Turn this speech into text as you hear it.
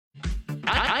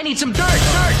I need some dirt.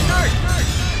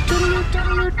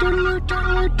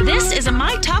 This is a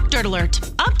My Talk Dirt Alert.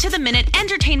 Up-to-the-minute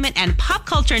entertainment and pop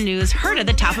culture news heard at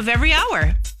the top of every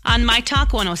hour on My Talk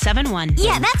 107.1.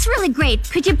 Yeah, that's really great.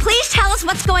 Could you please tell us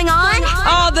what's going on?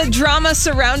 Oh, the drama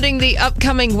surrounding the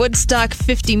upcoming Woodstock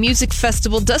 50 Music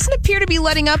Festival doesn't appear to be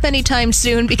letting up anytime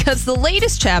soon because the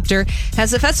latest chapter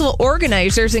has the festival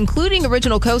organizers, including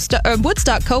original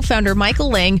Woodstock co-founder Michael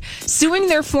Lang, suing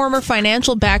their former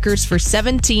financial backers for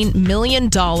 $17 million.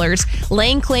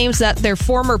 Lang claims that their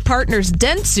former partners,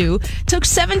 Dentsu, took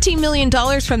 $17 million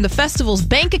from the festival's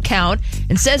bank account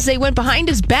and says they went behind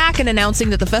his back in announcing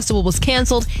that the festival was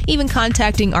canceled, even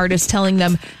contacting artists telling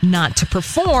them not to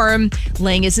perform.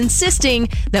 Lang is insisting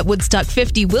that Woodstock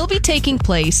 50 will be taking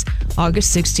place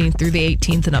August 16th through the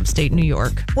 18th in upstate New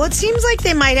York. Well, it seems like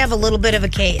they might have a little bit of a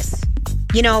case.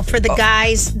 You know, for the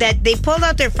guys that they pulled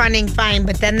out their funding, fine,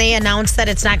 but then they announced that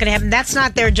it's not going to happen. That's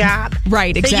not their job.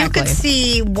 Right, exactly. So you could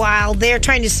see while they're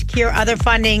trying to secure other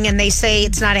funding and they say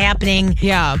it's not happening.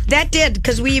 Yeah. That did,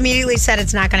 because we immediately said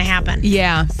it's not going to happen.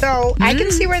 Yeah. So I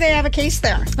can see where they have a case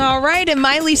there. All right, and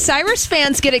Miley Cyrus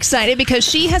fans get excited because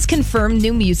she has confirmed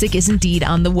new music is indeed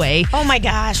on the way. Oh, my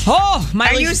gosh. Oh,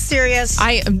 Are you serious?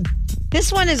 I am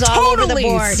This one is all over the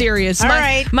board. Serious. All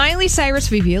right. Miley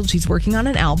Cyrus revealed she's working on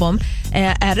an album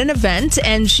at an event,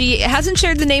 and she hasn't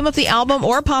shared the name of the album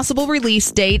or possible release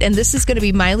date, and this is going to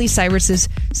be Miley Cyrus's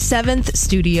 7th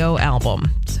studio album.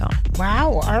 So,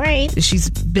 wow. All right. she's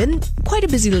been quite a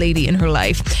busy lady in her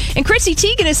life. And Chrissy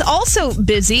Teigen is also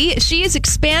busy. She is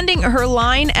expanding her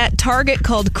line at Target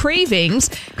called Cravings.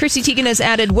 Chrissy Teigen has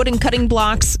added wooden cutting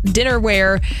blocks,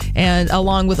 dinnerware, and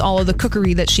along with all of the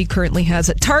cookery that she currently has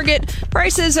at Target.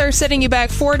 Prices are setting you back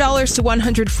 $4 to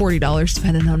 $140,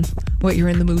 depending on what you're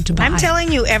in the mood to buy. I'm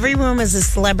telling you, every room is a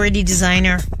celebrity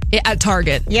designer. At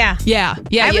Target. Yeah.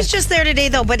 I was just there today,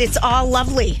 though, but it's all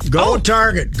lovely. Go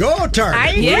Target. Go Target.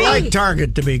 I We agree. like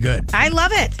Target to be good. I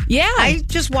love it. Yeah. I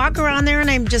just walk around there and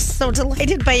I'm just so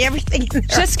delighted by everything in there.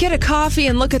 Just get a coffee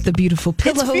and look at the beautiful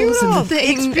pillows beautiful. and the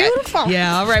things. It's beautiful.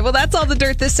 Yeah, all right. Well, that's all the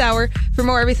dirt this hour. For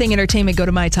more everything entertainment, go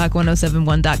to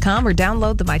mytalk1071.com or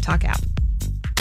download the MyTalk app.